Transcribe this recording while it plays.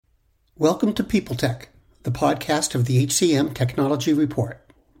Welcome to People Tech, the podcast of the HCM Technology Report.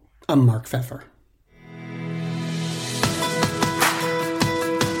 I'm Mark Pfeffer.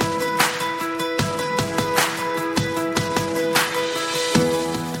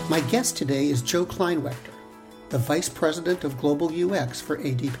 My guest today is Joe Kleinwaechter, the Vice President of Global UX for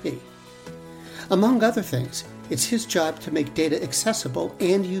ADP. Among other things, it's his job to make data accessible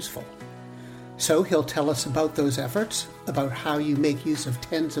and useful. So he'll tell us about those efforts, about how you make use of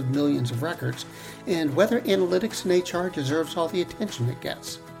tens of millions of records, and whether analytics in HR deserves all the attention it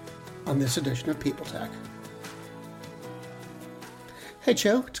gets on this edition of People Tech. Hey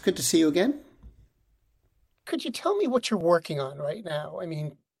Joe, it's good to see you again. Could you tell me what you're working on right now? I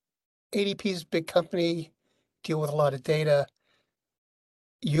mean, ADP's a big company, deal with a lot of data.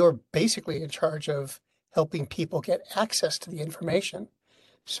 You're basically in charge of helping people get access to the information.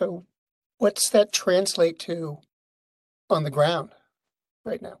 So what's that translate to on the ground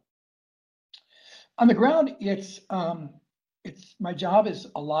right now? On the ground, it's my job is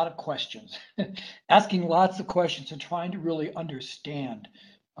a lot of questions, asking lots of questions and trying to really understand.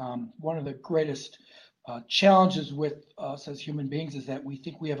 One of the greatest challenges with us as human beings is that we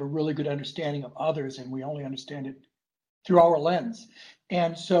think we have a really good understanding of others and we only understand it through our lens.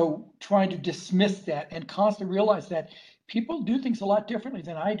 And so trying to dismiss that and constantly realize that people do things a lot differently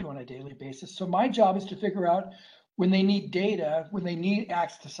than I do on a daily basis. So my job is to figure out when they need data, when they need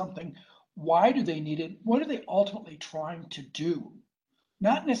access to something, why do they need it? What are they ultimately trying to do?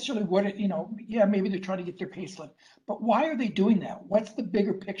 Not necessarily what it, maybe they're trying to get their pay slip, but why are they doing that? What's the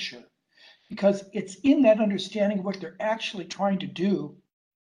bigger picture? Because it's in that understanding of what they're actually trying to do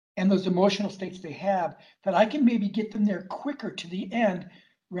and those emotional states they have that I can maybe get them there quicker to the end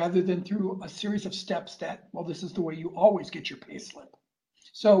rather than through a series of steps that, well, this is the way you always get your pay slip.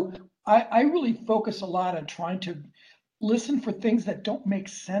 So I really focus a lot on trying to listen for things that don't make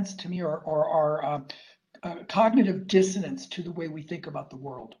sense to me or are cognitive dissonance to the way we think about the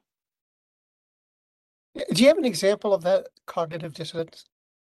world. Do you have an example of that cognitive dissonance?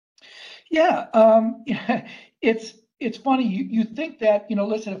 Yeah, it's funny. You think that,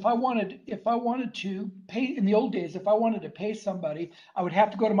 listen, if I wanted to pay in the old days, if I wanted to pay somebody, I would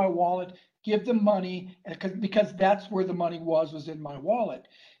have to go to my wallet, give them money, because that's where the money was in my wallet.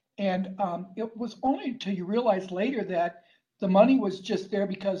 And it was only until you realize later that the money was just there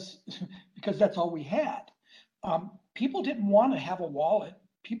because that's all we had. People didn't want to have a wallet.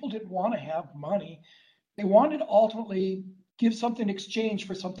 People didn't want to have money. They wanted to ultimately give something in exchange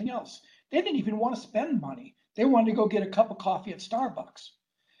for something else. They didn't even want to spend money. They wanted to go get a cup of coffee at Starbucks.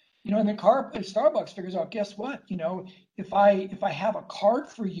 And the Starbucks figures out, guess what? If I have a card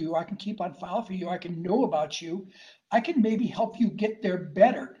for you, I can keep on file for you. I can know about you. I can maybe help you get there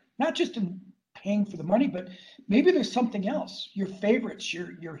better, not just in paying for the money, but maybe there's something else, your favorites,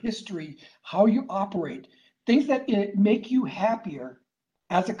 your history, how you operate, things that make you happier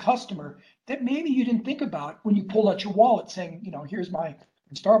as a customer that maybe you didn't think about when you pulled out your wallet saying, here's my,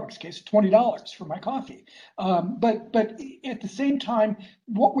 in Starbucks case, $20 for my coffee. But at the same time,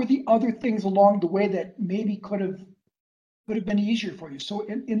 what were the other things along the way that maybe could have been easier for you? So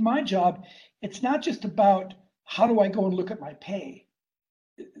in my job, it's not just about how do I go and look at my pay.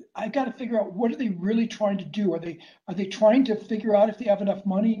 I got to figure out what are they really trying to do? Are they trying to figure out if they have enough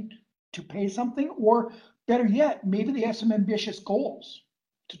money to pay something, or better yet, maybe they have some ambitious goals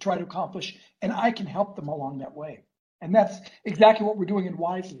to try to accomplish, and I can help them along that way. And that's exactly what we're doing in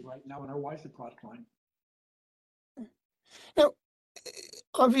Wisely right now in our Wisely product line. Now,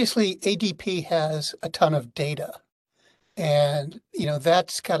 obviously, ADP has a ton of data, and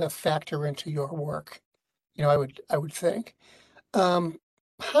that's got to factor into your work. I would think.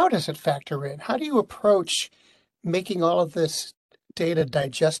 How does it factor in? How do you approach making all of this data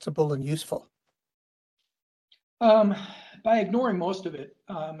digestible and useful? By ignoring most of it.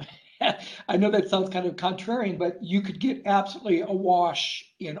 I know that sounds kind of contrarian, but you could get absolutely awash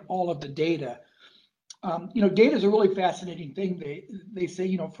in all of the data. Data is a really fascinating thing. They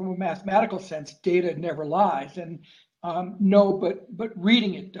say, from a mathematical sense, data never lies. And no, but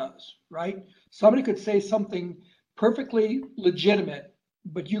reading it does, right? Somebody could say something perfectly legitimate,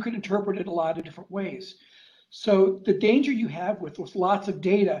 but you can interpret it a lot of different ways. So the danger you have with lots of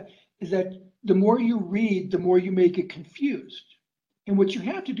data is that the more you read, the more you may get confused. And what you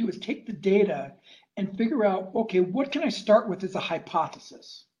have to do is take the data and figure out, okay, what can I start with as a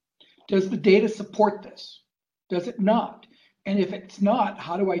hypothesis? Does the data support this? Does it not? And if it's not,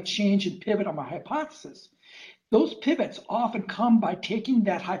 how do I change and pivot on my hypothesis? Those pivots often come by taking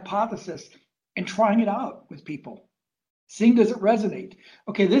that hypothesis and trying it out with people. Seeing, does it resonate?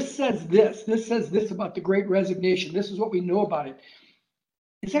 Okay, this says this says this about the Great Resignation. This is what we know about it.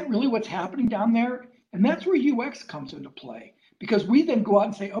 is that really what's happening down there? And that's where UX comes into play, because we then go out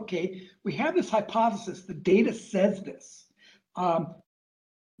and say, okay, we have this hypothesis, the data says this.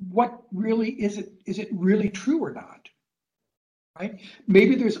 What really is it? Is it really true or not? Right?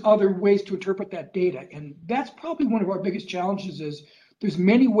 Maybe there's other ways to interpret that data. And that's probably one of our biggest challenges is there's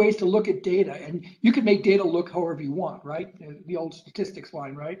many ways to look at data, and you can make data look however you want, right? The old statistics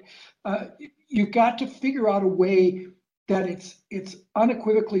line, right? You've got to figure out a way that it's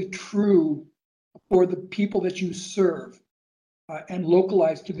unequivocally true for the people that you serve and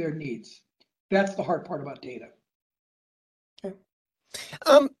localized to their needs. That's the hard part about data. Okay.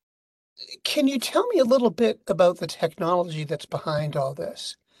 Can you tell me a little bit about the technology that's behind all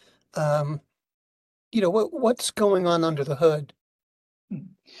this? What's going on under the hood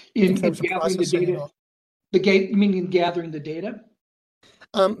in terms of gathering the processing? data? You mean in gathering the data?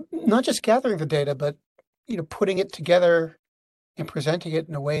 Not just gathering the data, but putting it together and presenting it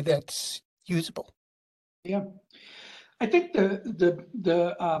in a way that's usable. Yeah, I think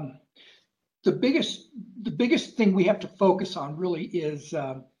the biggest thing we have to focus on really is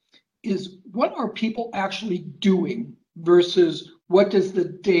what are people actually doing versus what does the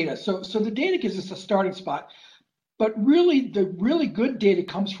data. So the data gives us a starting spot, but really the really good data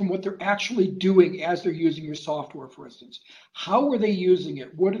comes from what they're actually doing as they're using your software, for instance. How are they using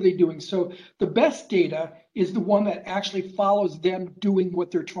it? What are they doing? So the best data is the one that actually follows them doing what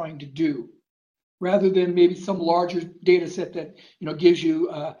they're trying to do, rather than maybe some larger data set that gives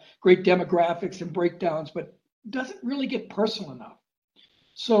you great demographics and breakdowns, but doesn't really get personal enough.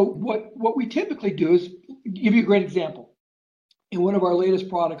 So what we typically do is give you a great example. In one of our latest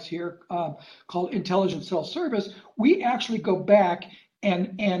products here called Intelligent Self-Service, we actually go back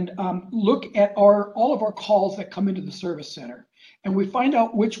and look at all of our calls that come into the service center, and we find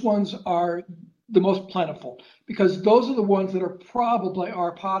out which ones are the most plentiful, because those are the ones that are probably,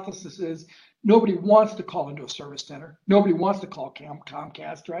 our hypothesis is, nobody wants to call into a service center. Nobody wants to call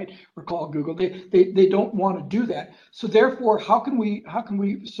Comcast, right? Or call Google. They don't want to do that. So therefore, how can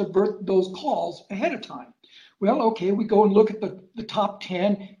we subvert those calls ahead of time? Well, okay, we go and look at the top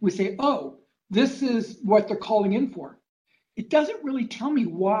 10. We say, oh, this is what they're calling in for. It doesn't really tell me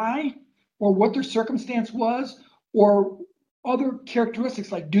why or what their circumstance was or other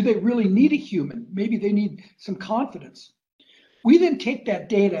characteristics, like do they really need a human? Maybe they need some confidence. We then take that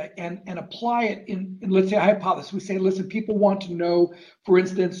data and apply it in, let's say, a hypothesis. We say, listen, people want to know, for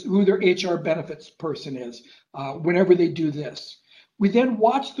instance, who their HR benefits person is whenever they do this. We then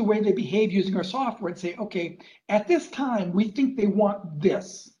watch the way they behave using our software and say, okay, at this time, we think they want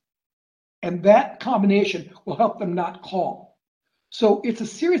this. And that combination will help them not call. So it's a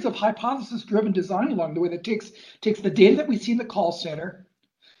series of hypothesis-driven design along the way that takes the data that we see in the call center,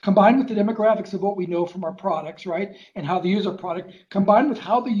 combined with the demographics of what we know from our products, right? And how they use our product, combined with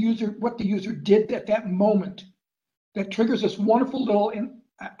what the user did at that moment, that triggers this wonderful little, and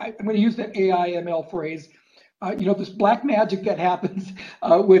I'm going to use the AI ML phrase, this black magic that happens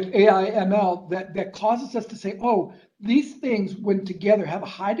with AI ML that causes us to say, oh, these things when together have a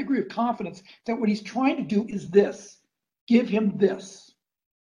high degree of confidence that what he's trying to do is this, give him this.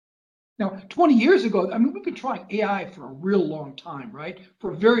 Now, 20 years ago, I mean, we've been trying AI for a real long time, right? For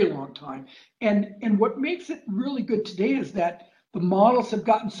a very long time. And what makes it really good today is that the models have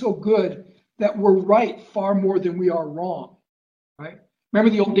gotten so good that we're right far more than we are wrong, right? Remember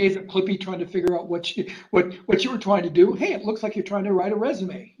the old days of Clippy trying to figure out what you were trying to do? Hey, it looks like you're trying to write a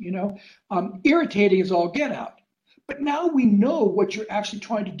resume, irritating as all get out. But now we know what you're actually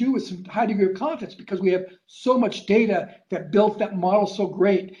trying to do with some high degree of confidence, because we have so much data that built that model so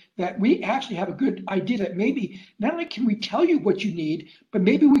great that we actually have a good idea that maybe not only can we tell you what you need, but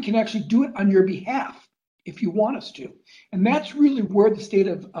maybe we can actually do it on your behalf if you want us to. And that's really where the state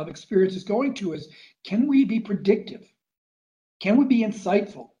of experience is going to, is can we be predictive? Can we be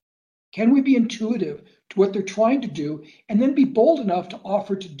insightful? Can we be intuitive to what they're trying to do, and then be bold enough to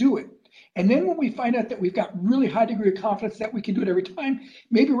offer to do it? And then when we find out that we've got really high degree of confidence that we can do it every time,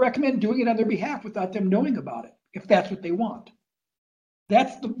 maybe recommend doing it on their behalf without them knowing about it, if that's what they want.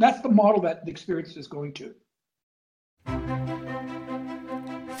 That's the model that the experience is going to.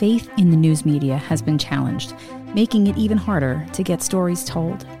 Faith in the news media has been challenged, making it even harder to get stories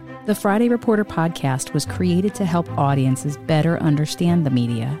told. The Friday Reporter podcast was created to help audiences better understand the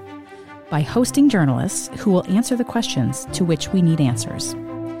media by hosting journalists who will answer the questions to which we need answers.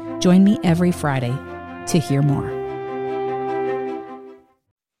 Join me every Friday to hear more.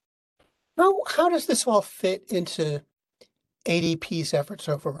 How does this all fit into ADP's efforts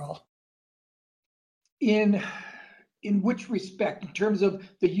overall? In which respect? In terms of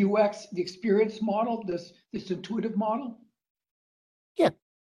the UX, the experience model, this intuitive model? Yeah.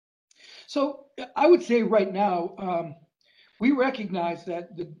 So I would say right now, we recognize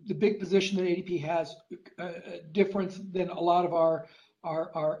that the big position that ADP has, difference than a lot of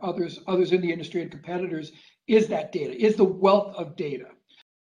our others in the industry and competitors, is that data, is the wealth of data.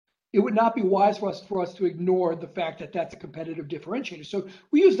 It would not be wise for us to ignore the fact that that's a competitive differentiator. So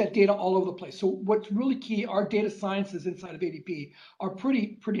we use that data all over the place. So what's really key, our data sciences inside of ADP are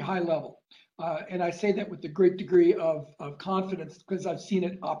pretty high level. And I say that with a great degree of confidence because I've seen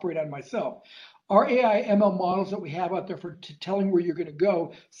it operate on myself. Our AI ML models that we have out there for telling where you're going to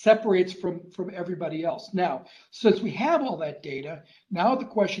go separates from everybody else. Now, since we have all that data, now the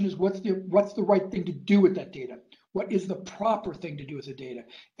question is what's the right thing to do with that data? What is the proper thing to do with the data?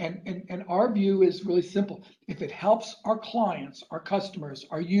 And our view is really simple. If it helps our clients, our customers,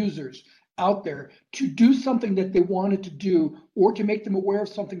 our users out there to do something that they wanted to do, or to make them aware of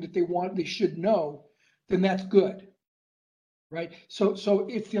something that they should know, then that's good, right? So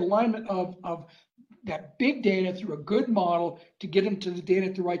it's the alignment of that big data through a good model to get them to the data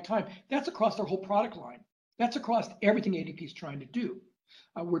at the right time. That's across our whole product line. That's across everything ADP is trying to do.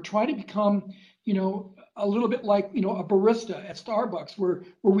 We're trying to become, a little bit like, a barista at Starbucks, where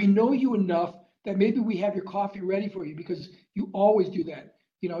we know you enough that maybe we have your coffee ready for you because you always do that.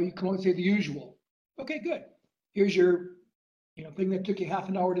 You can only say the usual. Okay, good. Here's your, thing that took you half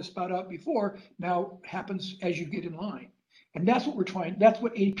an hour to spout out before, now happens as you get in line. And that's what that's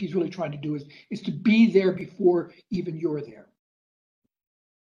what ADP is really trying to do, is to be there before even you're there.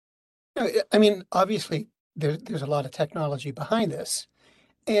 I mean, obviously, there's a lot of technology behind this.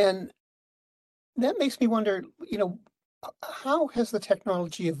 And that makes me wonder, how has the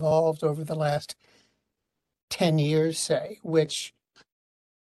technology evolved over the last 10 years, say, which,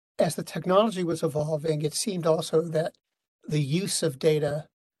 as the technology was evolving, it seemed also that the use of data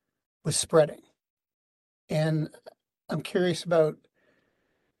was spreading. And I'm curious about,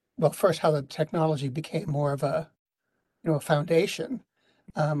 well, first, how the technology became more of a foundation,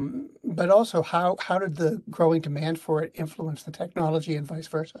 but also how did the growing demand for it influence the technology and vice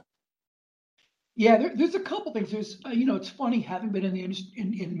versa? Yeah, there's a couple things. There's, it's funny having been in the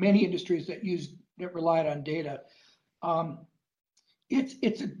in many industries that relied on data.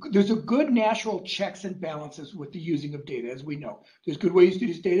 There's a good natural checks and balances with the using of data, as we know. There's good ways to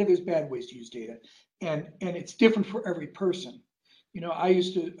use data. There's bad ways to use data, and it's different for every person. I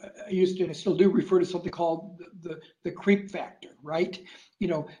used to, and I still do, refer to something called the creep factor, right?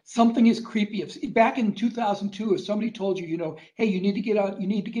 Something is creepy. If back in 2002, if somebody told you, hey, you need to get out, you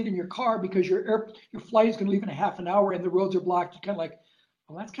need to get in your car because your flight is going to leave in a half an hour and the roads are blocked, you're kind of like,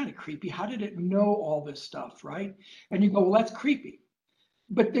 well, that's kind of creepy. How did it know all this stuff, right? And you go, well, that's creepy.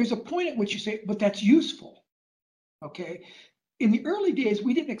 But there's a point at which you say, but that's useful, okay? In the early days,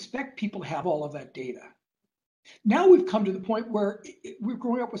 we didn't expect people to have all of that data. Now we've come to the point where we're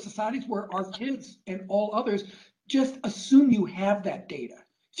growing up with societies where our kids and all others just assume you have that data.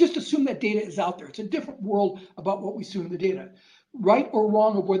 Just assume that data is out there. It's a different world about what we assume the data. Right or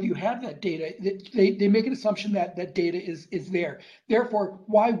wrong of whether you have that data, they make an assumption that that data is there. Therefore,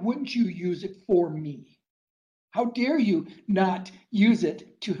 why wouldn't you use it for me? How dare you not use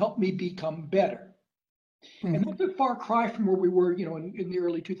it to help me become better? And that's a far cry from where we were, in the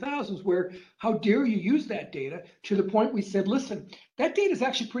early 2000s, where how dare you use that data, to the point we said, listen, that data is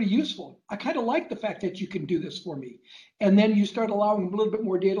actually pretty useful. I kind of like the fact that you can do this for me. And then you start allowing a little bit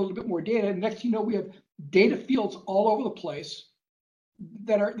more data, And next, we have data fields all over the place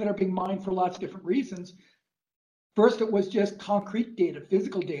that are being mined for lots of different reasons. First, it was just concrete data,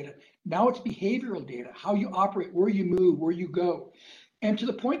 physical data. Now it's behavioral data, how you operate, where you move, where you go. And to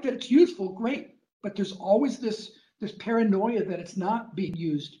the point that it's useful, great. But there's always this paranoia that it's not being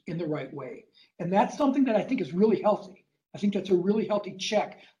used in the right way. And that's something that I think is really healthy. I think that's a really healthy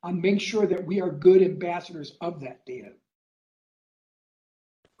check on making sure that we are good ambassadors of that data.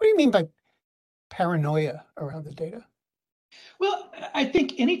 What do you mean by paranoia around the data? Well, I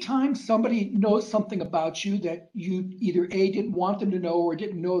think anytime somebody knows something about you that you either A, didn't want them to know, or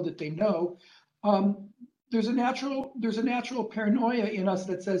didn't know that they know, there's a natural paranoia in us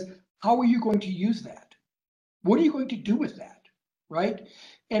that says, how are you going to use that? What are you going to do with that, right?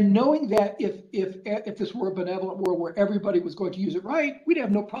 And knowing that if this were a benevolent world where everybody was going to use it right, we'd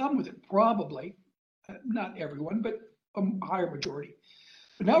have no problem with it, probably. Not everyone, but a higher majority.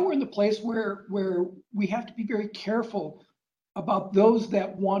 But now we're in the place where we have to be very careful about those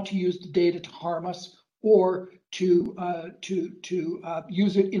that want to use the data to harm us, or to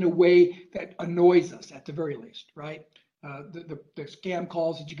use it in a way that annoys us at the very least, right? The scam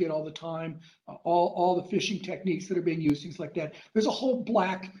calls that you get all the time, all the phishing techniques that are being used, things like that. There's a whole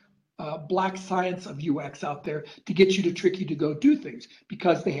black black science of UX out there to get you to trick you to go do things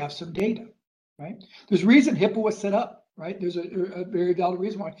because they have some data, right? There's a reason HIPAA was set up, right? There's a very valid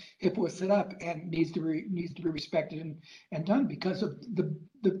reason why HIPAA was set up and needs to be respected and done because of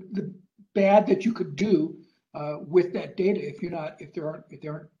the bad that you could do with that data if they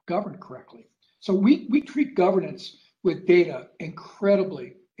aren't governed correctly. So we treat governance with data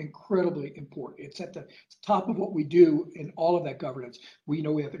incredibly important. It's at the top of what we do in all of that governance. We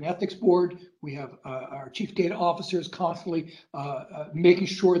have an ethics board. We have our chief data officers constantly making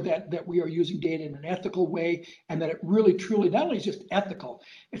sure that we are using data in an ethical way and that it really truly not only is just ethical,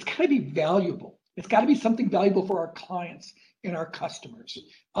 it's got to be valuable. It's got to be something valuable for our clients and our customers.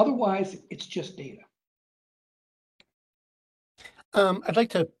 Otherwise, it's just data. I'd like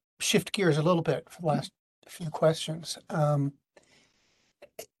to shift gears a little bit for the last few questions.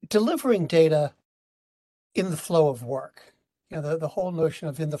 Delivering data in the flow of work. The whole notion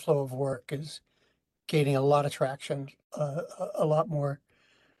of in the flow of work is gaining a lot of traction. A lot more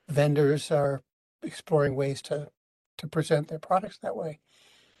vendors are exploring ways to present their products that way.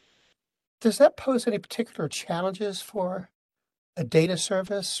 Does that pose any particular challenges for a data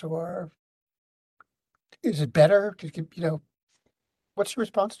service, or is it better? What's your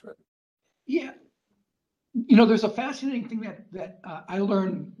response to it? Yeah. There's a fascinating thing that I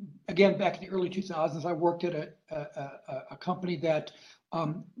learned, again, back in the early 2000s. I worked at a company that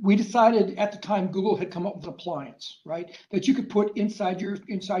we decided at the time Google had come up with an appliance, right, that you could put inside your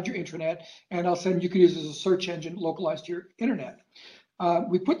intranet, and all of a sudden you could use it as a search engine localized to your internet.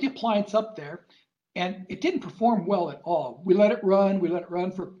 We put the appliance up there, and it didn't perform well at all. We let it run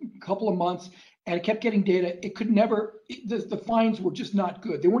for a couple of months, and it kept getting data. It could never, the finds were just not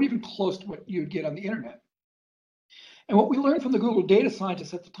good. They weren't even close to what you'd get on the internet. And what we learned from the Google data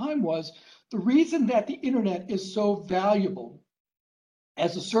scientists at the time was the reason that the internet is so valuable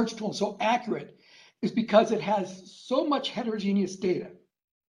as a search tool and so accurate is because it has so much heterogeneous data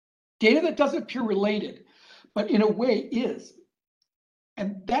that doesn't appear related, but in a way is.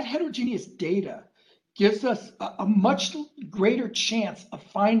 And that heterogeneous data gives us a much greater chance of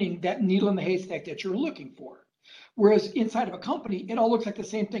finding that needle in the haystack that you're looking for. Whereas inside of a company, it all looks like the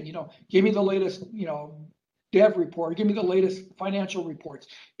same thing. Give me the latest, dev report, give me the latest financial reports.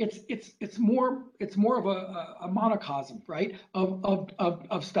 It's more of a monocosm, right,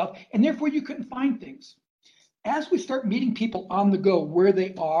 of stuff, and therefore you couldn't find things. As we start meeting people on the go where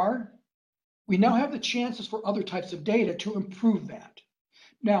they are, we now have the chances for other types of data to improve that.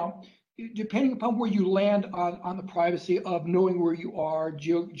 Now, depending upon where you land on the privacy of knowing where you are,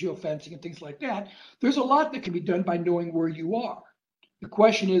 geofencing and things like that, there's a lot that can be done by knowing where you are. The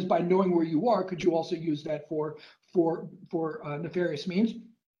question is, by knowing where you are, could you also use that for nefarious means?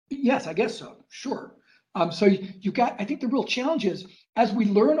 Yes, I guess so. Sure. So I think the real challenge is, as we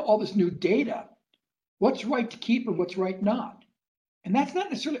learn all this new data, what's right to keep and what's right not. And that's not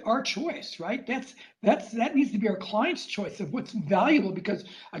necessarily our choice, right? That needs to be our client's choice of what's valuable, because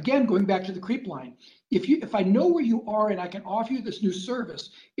again, going back to the creep line, if I know where you are and I can offer you this new service,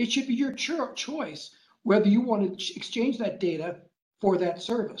 it should be your choice whether you want to exchange that data for that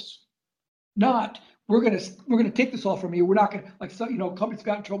service. Not, we're gonna take this all from you. We're not gonna, like, so, companies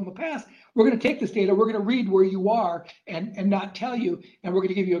got in trouble in the past. We're gonna take this data, we're gonna read where you are and not tell you, and we're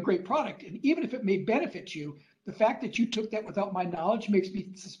gonna give you a great product. And even if it may benefit you, the fact that you took that without my knowledge makes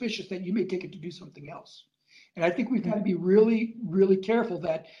me suspicious that you may take it to do something else. And I think we've got to be really, really careful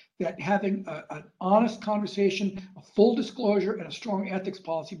that having an honest conversation, a full disclosure, and a strong ethics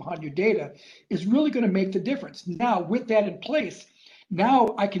policy behind your data is really going to make the difference. Now, with that in place,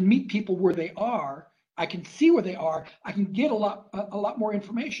 now I can meet people where they are. I can see where they are. I can get a lot more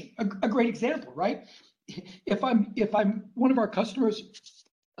information. A great example, right? If I'm one of our customers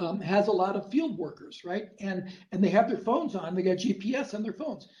has a lot of field workers, right? And they have their phones on, they got GPS on their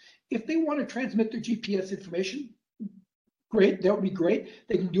phones. If they want to transmit their GPS information, great, that would be great.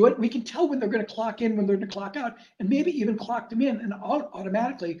 They can do it. We can tell when they're going to clock in, when they're going to clock out, and maybe even clock them in and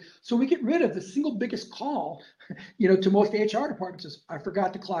automatically. So we get rid of the single biggest call, to most HR departments is, I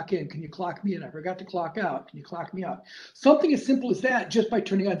forgot to clock in. Can you clock me in? I forgot to clock out. Can you clock me out? Something as simple as that, just by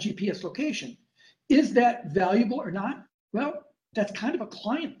turning on GPS location. Is that valuable or not? Well, that's kind of a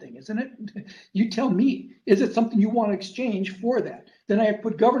client thing, isn't it? You tell me, is it something you want to exchange for that? Then I have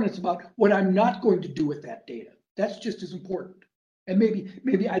put governance about what I'm not going to do with that data. That's just as important. And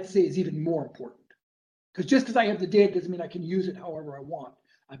maybe I'd say is even more important. Because just because I have the data doesn't mean I can use it however I want.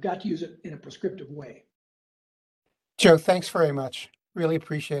 I've got to use it in a prescriptive way. Joe, thanks very much. Really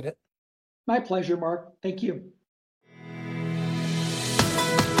appreciate it. My pleasure, Mark. Thank you.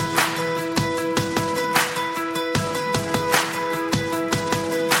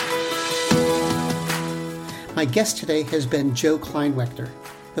 My guest today has been Joe Kleinwechter,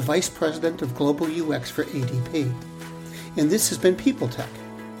 the Vice President of Global UX for ADP. And this has been People Tech,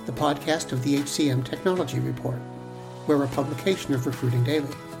 the podcast of the HCM Technology Report. We're a publication of Recruiting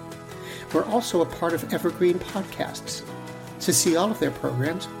Daily. We're also a part of Evergreen Podcasts. To see all of their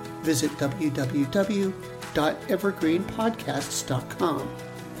programs, visit www.evergreenpodcasts.com.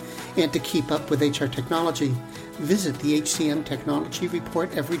 And to keep up with HR technology, visit the HCM Technology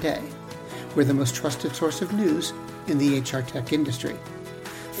Report every day. We're the most trusted source of news in the HR tech industry.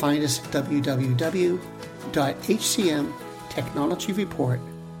 Find us at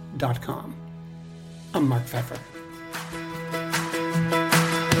www.hcmtechnologyreport.com. I'm Mark Pfeffer.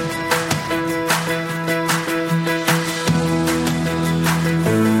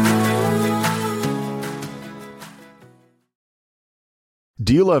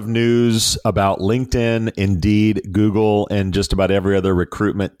 Do you love news about LinkedIn, Indeed, Google, and just about every other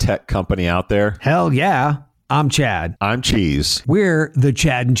recruitment tech company out there? Hell yeah. I'm Chad. I'm Cheese. We're the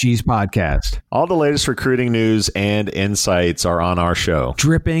Chad and Cheese Podcast. All the latest recruiting news and insights are on our show.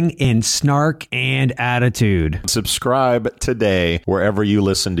 Dripping in snark and attitude. Subscribe today wherever you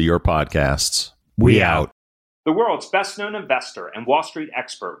listen to your podcasts. We out. The world's best-known investor and Wall Street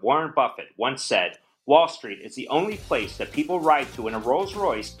expert Warren Buffett once said, "Wall Street is the only place that people ride to in a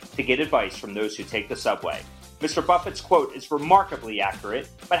Rolls-Royce to get advice from those who take the subway." Mr. Buffett's quote is remarkably accurate,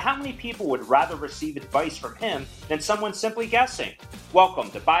 but how many people would rather receive advice from him than someone simply guessing?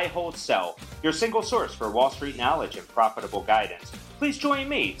 Welcome to Buy, Hold, Sell, your single source for Wall Street knowledge and profitable guidance. Please join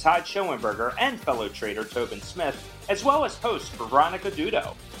me, Todd Schoenberger, and fellow trader Tobin Smith, as well as host Veronica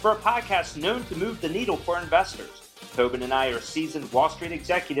Dudo, for a podcast known to move the needle for investors. Tobin and I are seasoned Wall Street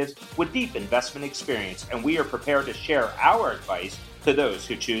executives with deep investment experience, and we are prepared to share our advice to those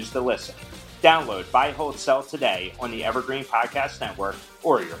who choose to listen. Download Buy, Hold, Sell today on the Evergreen Podcast Network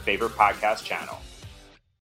or your favorite podcast channel.